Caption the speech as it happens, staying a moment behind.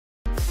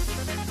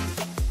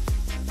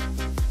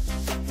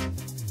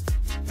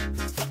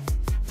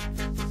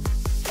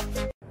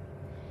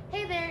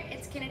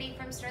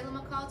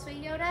Sterling McCall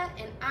Toyota,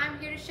 and I'm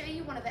here to show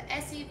you one of the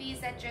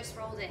SUVs that just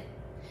rolled in.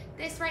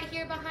 This right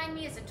here behind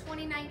me is a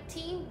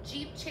 2019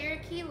 Jeep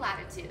Cherokee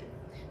Latitude.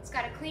 It's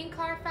got a clean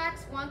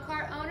Carfax,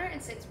 one-car owner,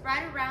 and sits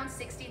right around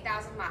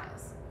 60,000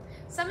 miles.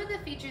 Some of the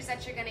features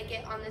that you're going to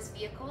get on this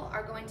vehicle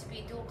are going to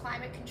be dual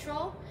climate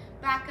control,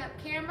 backup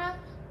camera,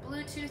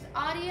 Bluetooth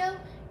audio,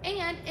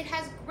 and it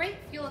has great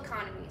fuel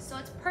economy, so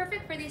it's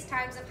perfect for these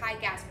times of high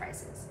gas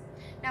prices.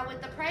 Now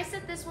with the price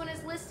that this one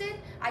is listed,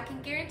 I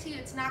can guarantee you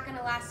it's not going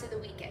to last through the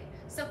weekend.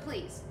 So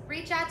please,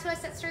 reach out to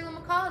us at Sterling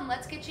McCall and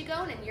let's get you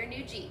going in your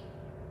new Jeep.